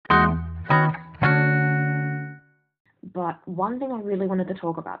But one thing I really wanted to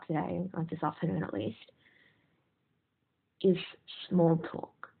talk about today, like this afternoon at least, is small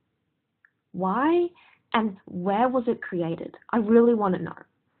talk. Why and where was it created? I really want to know.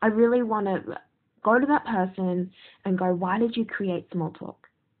 I really want to go to that person and go, why did you create small talk?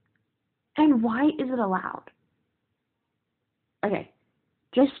 And why is it allowed? Okay,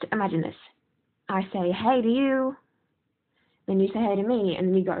 just imagine this. I say, hey to you, then you say hey to me, and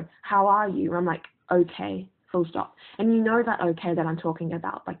then you go, how are you? And I'm like, okay, full stop. And you know that okay that I'm talking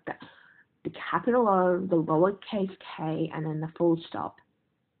about, like the capital O, the lowercase k, and then the full stop.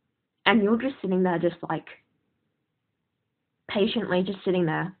 And you're just sitting there just like patiently just sitting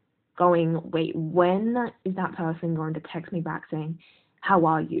there going, wait, when is that person going to text me back saying, how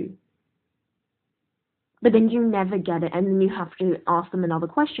are you? But then you never get it, and then you have to ask them another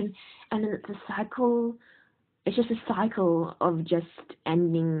question, and then it's a cycle. It's just a cycle of just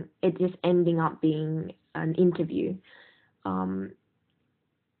ending up being an interview. Um,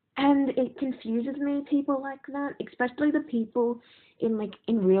 and it confuses me, people like that, especially the people in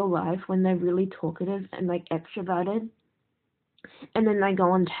real life when they're really talkative and like extroverted, and then they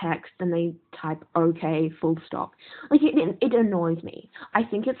go on text and they type okay full stop. Like it annoys me. I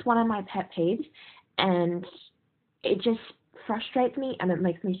think it's one of my pet peeves, and it just frustrates me and it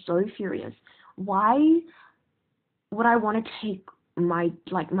makes me so furious. Why would I want to take my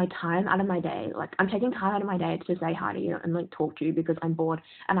time out of my day? Like, I'm taking time out of my day to say hi to you and like talk to you because I'm bored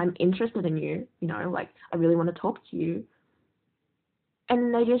and I'm interested in you, like I really want to talk to you.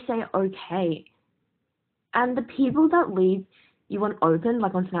 And they just say okay. And the people that leave you on open,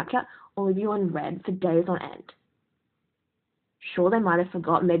 like on Snapchat, or leave you on red for days on end. Sure, they might have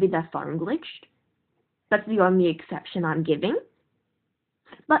forgotten, maybe their phone glitched. That's the only exception I'm giving.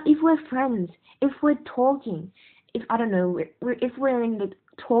 But if we're friends, if we're talking, if I don't know, if we're in the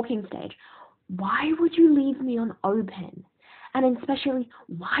talking stage, why would you leave me on open? And especially,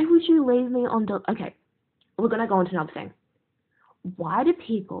 why would you leave me on okay, we're gonna go into another thing. Why do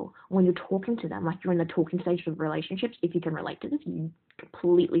people, when you're talking to them, like you're in the talking stage of relationships, if you can relate to this, you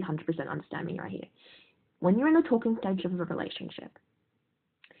completely 100% understand me right here. When you're in the talking stage of a relationship,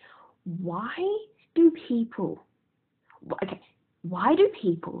 why do people, okay, why do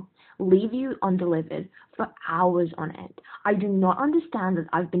people leave you undelivered for hours on end? I do not understand it.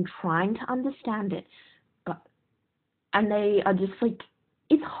 I've been trying to understand it, but, and they are just like,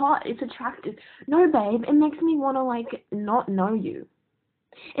 it's hot, it's attractive. No, babe, it makes me want to like not know you.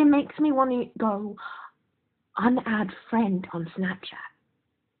 It makes me want to go unadd friend on Snapchat.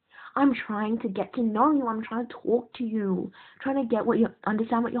 I'm trying to get to know you. I'm trying to talk to you. Trying to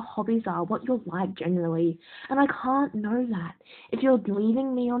understand what your hobbies are, what you're like generally. And I can't know that if you're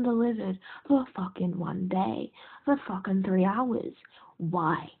leaving me undelivered for fucking one day, for fucking 3 hours.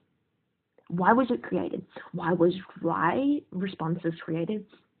 Why? Why was it created? Why was dry responses created?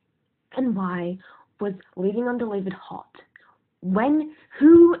 And why was leaving undelivered hot? When,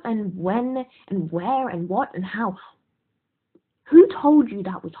 who, and when, and where, and what, and how? Who told you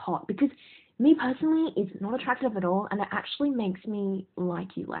that was hot? Because me personally, it's not attractive at all, and it actually makes me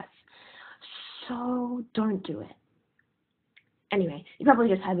like you less. So don't do it. Anyway, you probably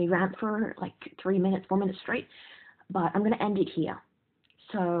just had me rant for like 3 minutes, 4 minutes straight, but I'm gonna end it here.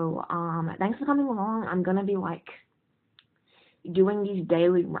 So thanks for coming along. I'm gonna be like doing these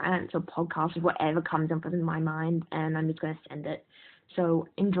daily rants or podcasts or whatever comes up in my mind, and I'm just gonna send it. So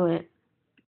enjoy it.